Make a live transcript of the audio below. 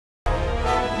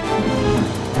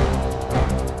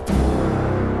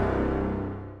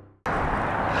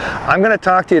I'm going to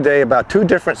talk to you today about two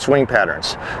different swing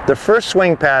patterns. The first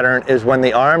swing pattern is when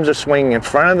the arms are swinging in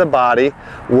front of the body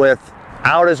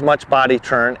without as much body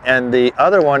turn, and the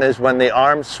other one is when the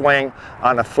arms swing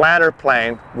on a flatter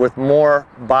plane with more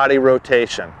body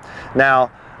rotation.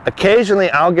 Now, occasionally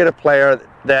I'll get a player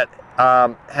that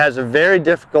has a very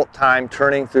difficult time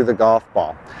turning through the golf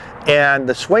ball. And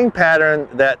the swing pattern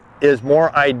that is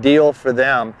more ideal for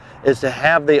them is to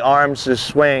have the arms to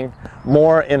swing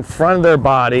more in front of their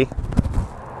body,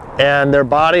 and their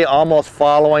body almost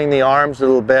following the arms a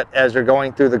little bit as they're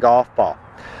going through the golf ball.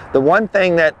 The one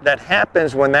thing that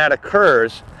happens when that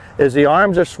occurs is the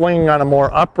arms are swinging on a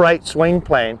more upright swing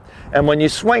plane, and when you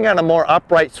swing on a more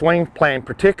upright swing plane,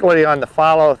 particularly on the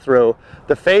follow-through,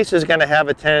 the face is going to have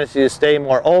a tendency to stay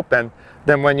more open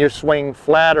than when you're swinging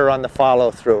flatter on the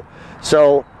follow-through.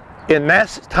 So in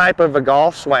this type of a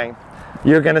golf swing,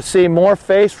 you're going to see more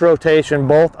face rotation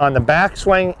both on the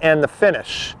backswing and the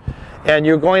finish, and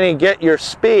you're going to get your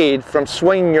speed from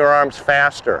swinging your arms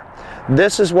faster.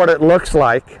 This is what it looks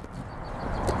like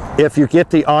if you get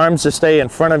the arms to stay in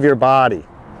front of your body.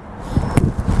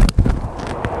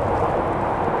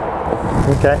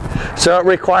 Okay, so it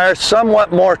requires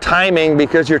somewhat more timing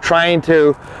because you're trying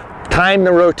to time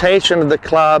the rotation of the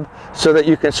club so that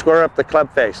you can square up the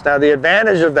club face. Now, the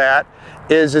advantage of that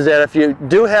is that if you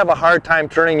do have a hard time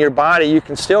turning your body, you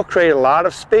can still create a lot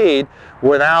of speed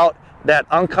without that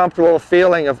uncomfortable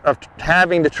feeling of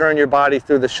having to turn your body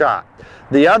through the shot.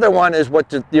 The other one is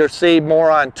what you'll see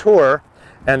more on tour,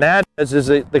 and that is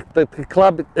the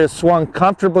club is swung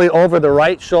comfortably over the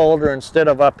right shoulder instead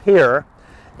of up here.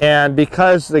 And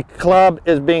because the club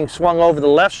is being swung over the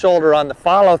left shoulder on the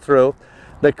follow-through,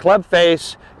 the club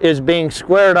face is being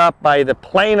squared up by the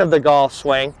plane of the golf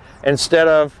swing instead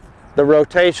of the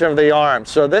rotation of the arms.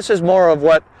 So this is more of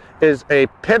what is a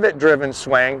pivot-driven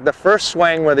swing. The first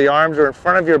swing where the arms are in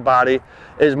front of your body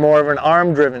is more of an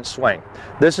arm-driven swing.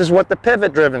 This is what the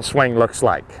pivot-driven swing looks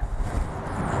like.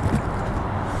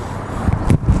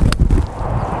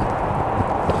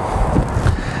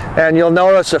 And you'll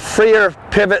notice a freer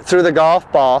pivot through the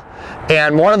golf ball,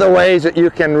 and one of the ways that you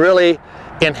can really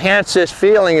enhance this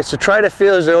feeling is to try to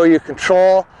feel as though you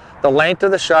control the length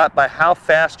of the shot by how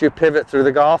fast you pivot through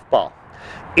the golf ball.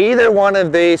 Either one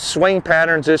of these swing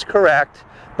patterns is correct,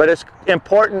 but it's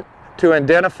important to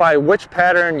identify which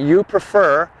pattern you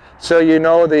prefer so you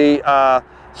know the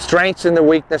strengths and the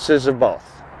weaknesses of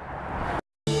both.